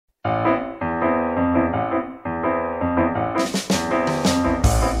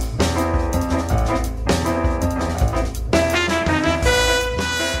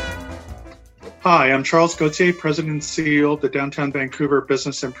Hi, I'm Charles Gauthier, President and CEO of the Downtown Vancouver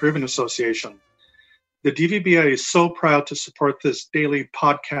Business Improvement Association. The DVBA is so proud to support this daily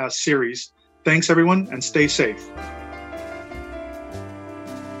podcast series. Thanks, everyone, and stay safe.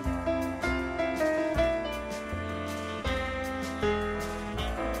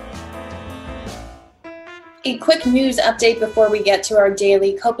 A quick news update before we get to our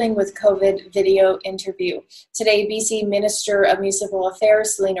daily Coping with COVID video interview. Today, BC Minister of Municipal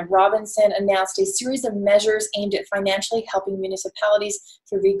Affairs, Selena Robinson, announced a series of measures aimed at financially helping municipalities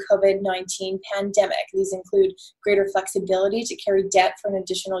through the COVID-19 pandemic. These include greater flexibility to carry debt for an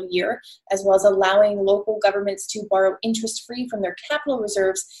additional year, as well as allowing local governments to borrow interest-free from their capital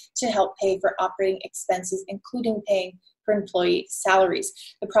reserves to help pay for operating expenses, including paying for employee salaries.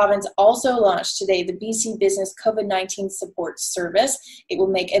 The province also launched today the BC Business COVID-19 Support Service. It will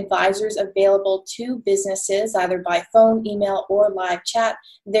make advisors available to businesses either by phone, email, or live chat,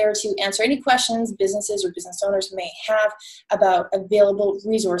 there to answer any questions businesses or business owners may have about available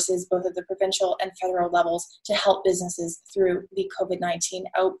resources, both at the provincial and federal levels, to help businesses through the COVID-19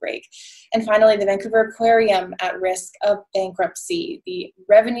 outbreak. And finally, the Vancouver Aquarium at risk of bankruptcy. The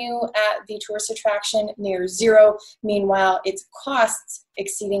revenue at the tourist attraction near zero. Meanwhile, its costs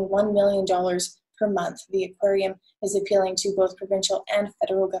exceeding $1 million per month. The aquarium is appealing to both provincial and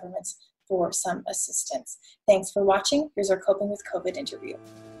federal governments for some assistance. Thanks for watching. Here's our Coping with COVID interview.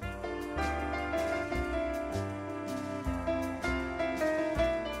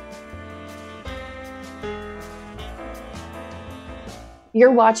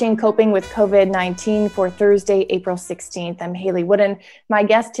 You're watching Coping with COVID-19 for Thursday, April 16th. I'm Haley Wooden. My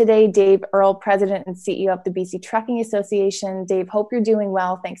guest today, Dave Earle, President and CEO of the BC Trucking Association. Dave, hope you're doing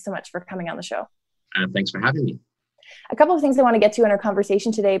well. Thanks so much for coming on the show. Thanks for having me. A couple of things I want to get to in our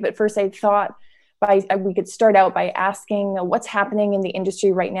conversation today, but first I thought we could start out by asking what's happening in the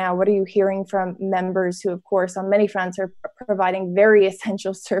industry right now. What are you hearing from members who, of course, on many fronts are providing very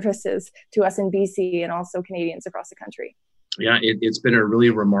essential services to us in BC and also Canadians across the country? Yeah, it's been a really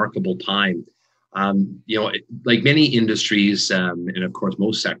remarkable time. Like many industries, and of course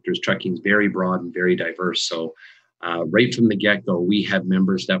most sectors, trucking is very broad and very diverse. So right from the get-go, we have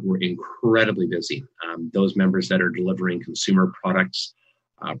members that were incredibly busy. Those members that are delivering consumer products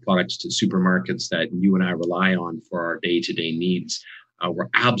to supermarkets that you and I rely on for our day-to-day needs. We're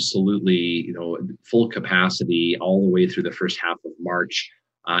absolutely, full capacity all the way through the first half of March.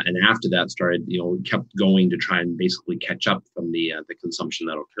 And after that kept going to try and basically catch up from the consumption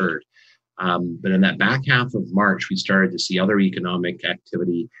that occurred. But in that back half of March, we started to see other economic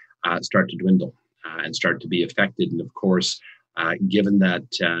activity start to dwindle and start to be affected. And of course, given that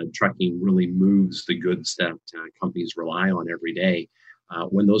trucking really moves the goods that companies rely on every day,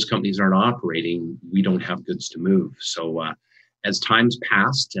 when those companies aren't operating, we don't have goods to move. So as times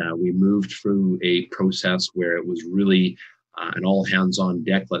passed, we moved through a process where it was really an all hands on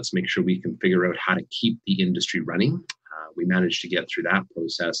deck. Let's make sure we can figure out how to keep the industry running. We managed to get through that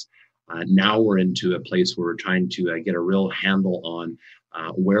process. Now we're into a place where we're trying to get a real handle on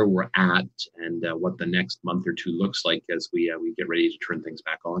where we're at and what the next month or two looks like as we get ready to turn things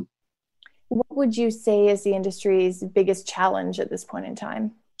back on. What would you say is the industry's biggest challenge at this point in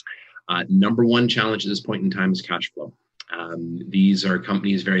time? Number one challenge at this point in time is cash flow. These are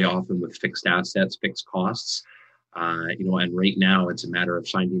companies very often with fixed assets, fixed costs. And right now it's a matter of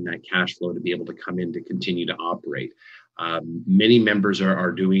finding that cash flow to be able to come in to continue to operate. Many members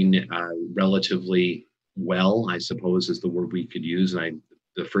are doing relatively well, I suppose is the word we could use. And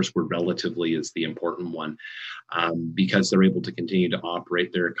the first word, relatively, is the important one, because they're able to continue to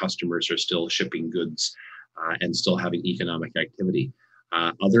operate. Their customers are still shipping goods and still having economic activity.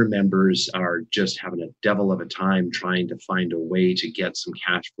 Other members are just having a devil of a time trying to find a way to get some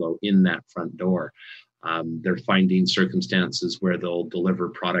cash flow in that front door. They're finding circumstances where they'll deliver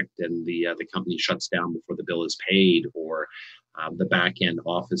product and the company shuts down before the bill is paid, or the back end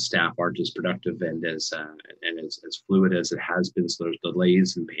office staff aren't as productive and as fluid as it has been. So there's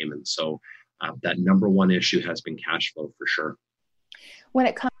delays in payments. So that number one issue has been cash flow for sure. When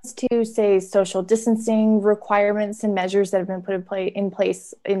it comes to, say, social distancing requirements and measures that have been put in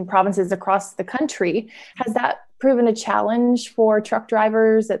place in provinces across the country, has that proven a challenge for truck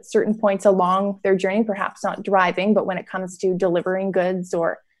drivers at certain points along their journey, perhaps not driving, but when it comes to delivering goods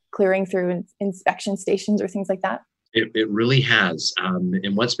or clearing through inspection stations or things like that? It really has.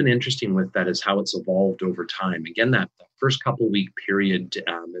 And what's been interesting with that is how it's evolved over time. Again, that first couple week period,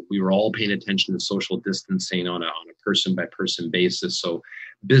 we were all paying attention to social distancing on a person by person basis. So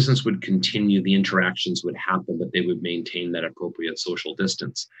business would continue, the interactions would happen, but they would maintain that appropriate social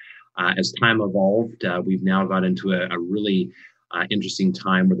distance. As time evolved, we've now got into a really interesting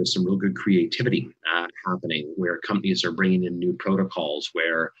time where there's some real good creativity happening, where companies are bringing in new protocols,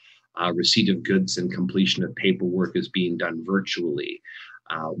 where receipt of goods and completion of paperwork is being done virtually,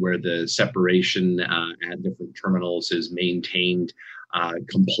 where the separation at different terminals is maintained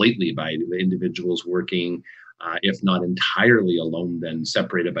completely by the individuals working, if not entirely alone, then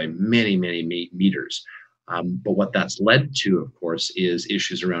separated by many, many meters. But what that's led to, of course, is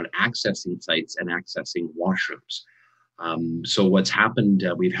issues around accessing sites and accessing washrooms. So what's happened,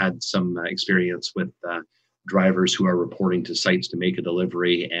 we've had some experience with drivers who are reporting to sites to make a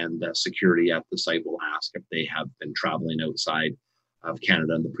delivery, and security at the site will ask if they have been traveling outside of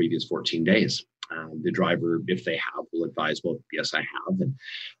Canada in the previous 14 days. The driver, if they have, will advise, well, yes, I have.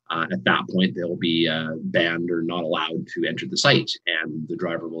 And at that point, they'll be banned or not allowed to enter the site. And the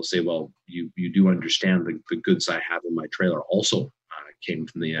driver will say, well, you do understand the goods I have in my trailer also came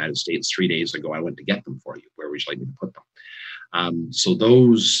from the United States 3 days ago. I went to get them for you. Where would you like me to put them? So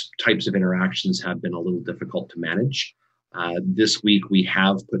those types of interactions have been a little difficult to manage. This week, we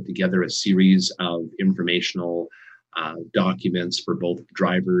have put together a series of informational documents for both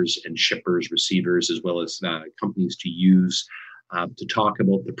drivers and shippers, receivers, as well as companies to use to talk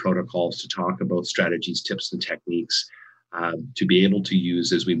about the protocols, to talk about strategies, tips, and techniques to be able to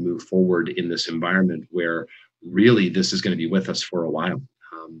use as we move forward in this environment where really this is going to be with us for a while.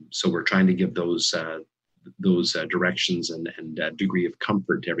 So we're trying to give those directions and degree of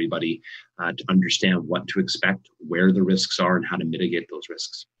comfort to everybody to understand what to expect, where the risks are, and how to mitigate those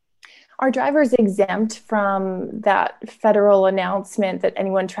risks. Are drivers exempt from that federal announcement that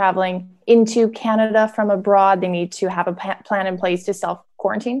anyone traveling into Canada from abroad, they need to have a plan in place to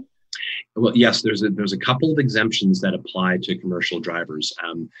self-quarantine? Well, yes, there's a couple of exemptions that apply to commercial drivers.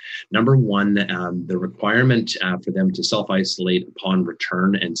 Number one, the requirement for them to self-isolate upon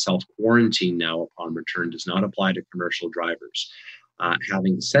return and self-quarantine now upon return does not apply to commercial drivers.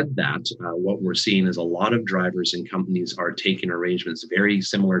 Having said that, what we're seeing is a lot of drivers and companies are taking arrangements very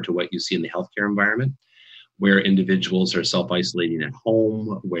similar to what you see in the healthcare environment, where individuals are self-isolating at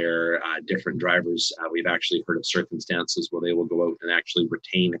home, where different drivers, we've actually heard of circumstances where they will go out and actually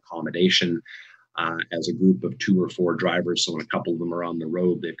retain accommodation as a group of 2 or 4 drivers. So when a couple of them are on the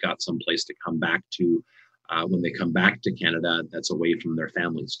road, they've got some place to come back to. When they come back to Canada, that's away from their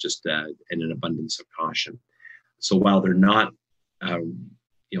families, just in an abundance of caution. So while they're not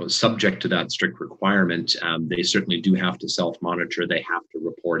subject to that strict requirement, they certainly do have to self-monitor. They have to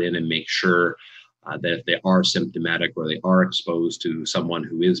report in and make sure that if they are symptomatic or they are exposed to someone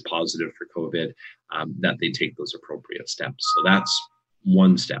who is positive for COVID, that they take those appropriate steps. So that's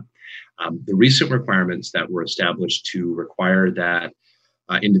one step. The recent requirements that were established to require that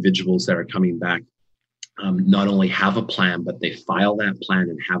individuals that are coming back not only have a plan, but they file that plan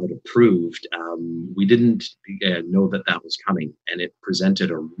and have it approved. We didn't know that was coming, and it presented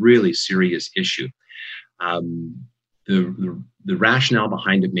a really serious issue. The rationale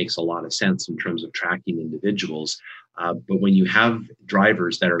behind it makes a lot of sense in terms of tracking individuals. But when you have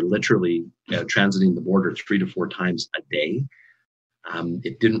drivers that are literally transiting the border 3 to 4 times a day,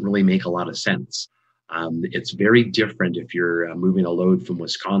 it didn't really make a lot of sense. It's very different if you're moving a load from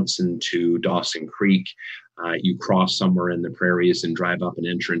Wisconsin to Dawson Creek. You cross somewhere in the prairies and drive up and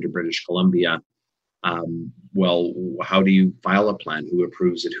enter into British Columbia. Well, how do you file a plan? Who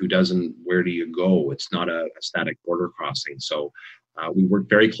approves it? Who doesn't? Where do you go? It's not a static border crossing. So we work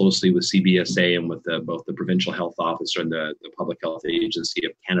very closely with CBSA and with both the Provincial Health Officer and the Public Health Agency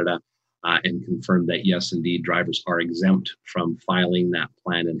of Canada and confirmed that, yes, indeed, drivers are exempt from filing that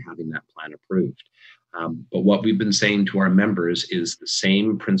plan and having that plan approved. But what we've been saying to our members is the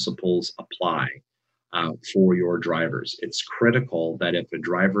same principles apply for your drivers. It's critical that if a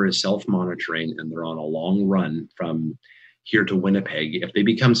driver is self-monitoring and they're on a long run from here to Winnipeg, if they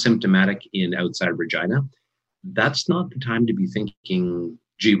become symptomatic in outside Regina, that's not the time to be thinking,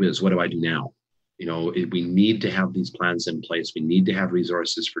 gee whiz, what do I do now? We need to have these plans in place. We need to have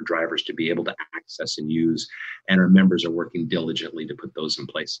resources for drivers to be able to access and use, and our members are working diligently to put those in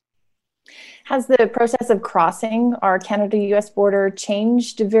place. Has the process of crossing our Canada-US border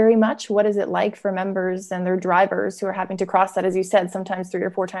changed very much? What is it like for members and their drivers who are having to cross that, as you said, sometimes 3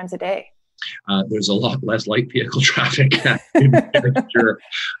 or 4 times a day? There's a lot less light vehicle traffic, sure.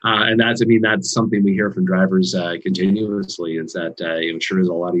 And that's something we hear from drivers continuously, is that it sure is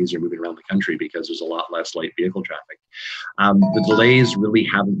a lot easier moving around the country because there's a lot less light vehicle traffic. The delays really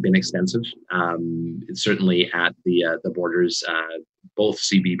haven't been extensive. It's certainly at the borders, both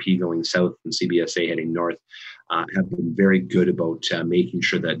CBP going south and CBSA heading north have been very good about making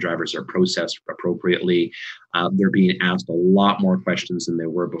sure that drivers are processed appropriately. They're being asked a lot more questions than they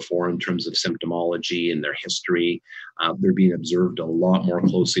were before in terms of symptomology and their history. They're being observed a lot more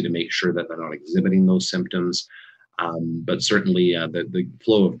closely to make sure that they're not exhibiting those symptoms. But certainly the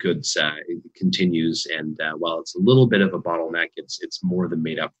flow of goods continues, and while it's a little bit of a bottleneck, it's more than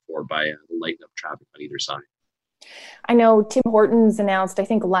made up for by the lighten of traffic on either side. I know Tim Hortons announced, I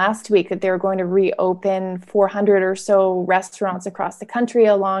think last week, that they were going to reopen 400 or so restaurants across the country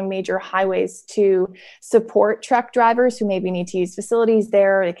along major highways to support truck drivers who maybe need to use facilities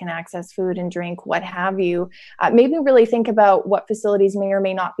there. They can access food and drink, what have you. Maybe really think about what facilities may or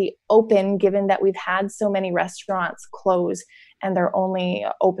may not be open, given that we've had so many restaurants close and they're only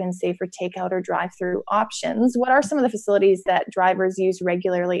open, say, for takeout or drive-through options. What are some of the facilities that drivers use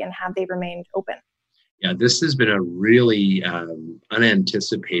regularly, and have they remained open? Yeah, this has been a really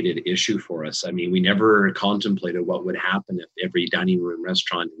unanticipated issue for us. I mean, we never contemplated what would happen if every dining room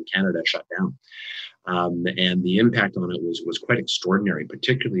restaurant in Canada shut down. And the impact on it was quite extraordinary,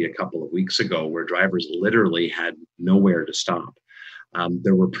 particularly a couple of weeks ago, where drivers literally had nowhere to stop.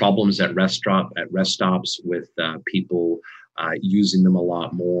 There were problems at rest stops with people using them a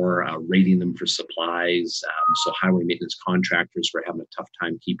lot more, rating them for supplies. So highway maintenance contractors were having a tough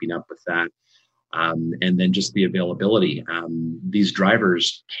time keeping up with that. And then just the availability. These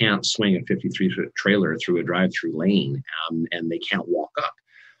drivers can't swing a 53-foot trailer through a drive-through lane, and they can't walk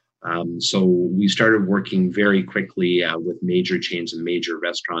up. So we started working very quickly with major chains and major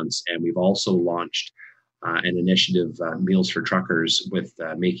restaurants, and we've also launched an initiative, Meals for Truckers, with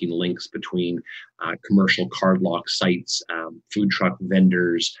making links between commercial cardlock sites, food truck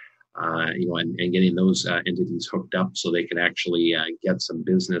vendors, and getting those entities hooked up so they can actually get some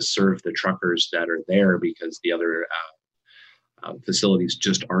business, serve the truckers that are there, because the other facilities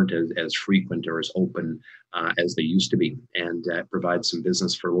just aren't as frequent or as open as they used to be, and provide some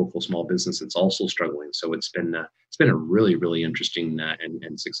business for local small business that's also struggling. So it's been a really, really interesting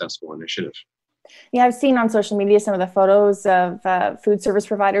and successful initiative. Yeah, I've seen on social media some of the photos of food service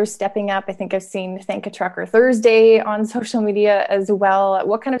providers stepping up. I think I've seen Thank a Trucker Thursday on social media as well.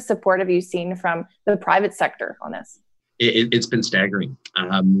 What kind of support have you seen from the private sector on this? It's been staggering.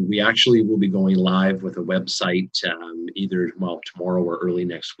 We actually will be going live with a website either tomorrow or early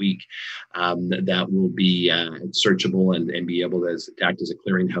next week that will be searchable and be able to act as a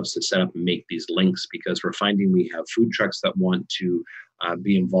clearinghouse to set up and make these links, because we're finding we have food trucks that want to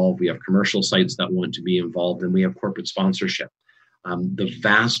be involved. We have commercial sites that want to be involved, and we have corporate sponsorship. The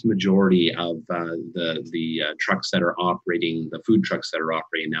vast majority of the trucks that are operating, the food trucks that are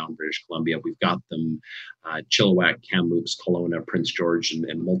operating now in British Columbia, we've got them Chilliwack, Kamloops, Kelowna, Prince George,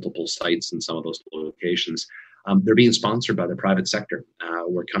 and multiple sites in some of those locations. They're being sponsored by the private sector,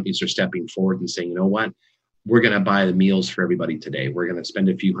 where companies are stepping forward and saying, you know what, we're going to buy the meals for everybody today. We're going to spend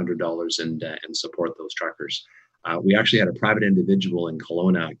a few $100s and support those truckers. We actually had a private individual in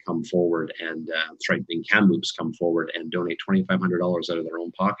Kelowna come forward and in Kamloops come forward and donate $2,500 out of their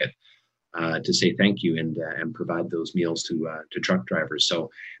own pocket to say thank you and provide those meals to truck drivers. So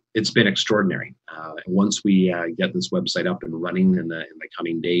it's been extraordinary. Once we get this website up and running in the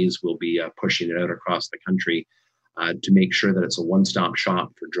coming days, we'll be pushing it out across the country to make sure that it's a one-stop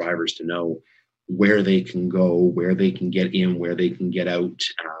shop for drivers to know where they can go, where they can get in, where they can get out,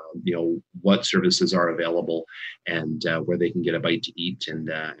 what services are available, and where they can get a bite to eat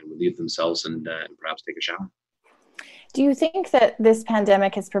and relieve themselves and perhaps take a shower. Do you think that this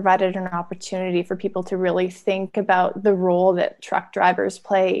pandemic has provided an opportunity for people to really think about the role that truck drivers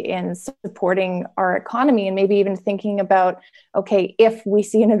play in supporting our economy, and maybe even thinking about, okay, if we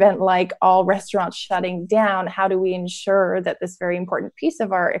see an event like all restaurants shutting down, how do we ensure that this very important piece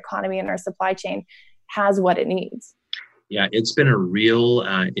of our economy and our supply chain has what it needs? Yeah, it's been a real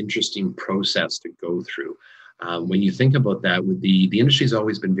interesting process to go through. When you think about that, with the industry's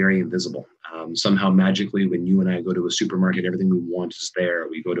always been very invisible. Somehow magically, when you and I go to a supermarket, everything we want is there.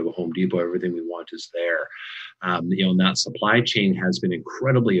 We go to a Home Depot, everything we want is there. And that supply chain has been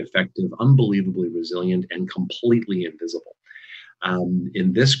incredibly effective, unbelievably resilient, and completely invisible.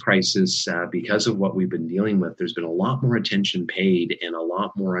 In this crisis, because of what we've been dealing with, there's been a lot more attention paid and a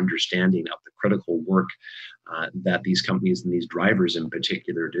lot more understanding of the critical work that these companies and these drivers in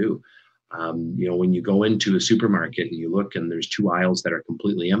particular do. When you go into a supermarket and you look and there's two aisles that are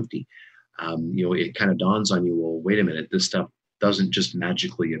completely empty, it kind of dawns on you, well, wait a minute, this stuff doesn't just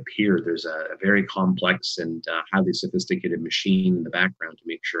magically appear. There's a very complex and highly sophisticated machine in the background to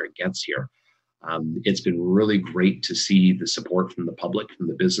make sure it gets here. It's been really great to see the support from the public, from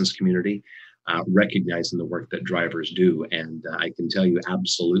the business community, recognizing the work that drivers do. And I can tell you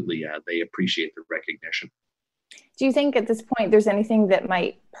absolutely, they appreciate the recognition. Do you think at this point there's anything that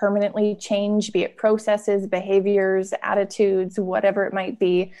might permanently change, be it processes, behaviors, attitudes, whatever it might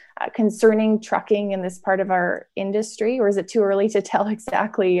be, concerning trucking in this part of our industry? Or is it too early to tell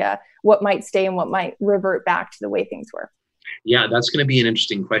exactly what might stay and what might revert back to the way things were? Yeah, that's going to be an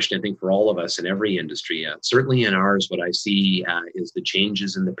interesting question, I think, for all of us in every industry. Certainly in ours, what I see is the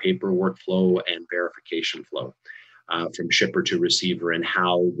changes in the paperwork flow and verification flow. From shipper to receiver, and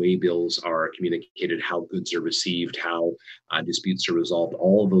how waybills are communicated, how goods are received, how disputes are resolved,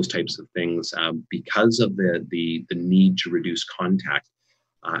 all of those types of things, because of the need to reduce contact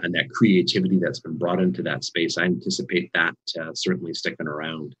and that creativity that's been brought into that space. I anticipate that certainly sticking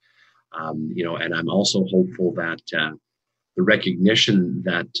around. And I'm also hopeful that the recognition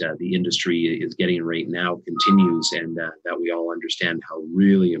that the industry is getting right now continues, and that we all understand how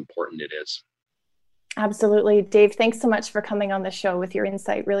really important it is. Absolutely. Dave, thanks so much for coming on the show with your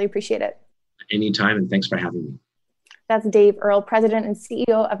insight. Really appreciate it. Anytime, and thanks for having me. That's Dave Earle, President and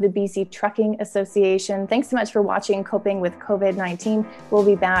CEO of the BC Trucking Association. Thanks so much for watching Coping with COVID-19. We'll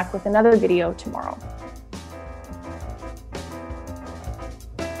be back with another video tomorrow.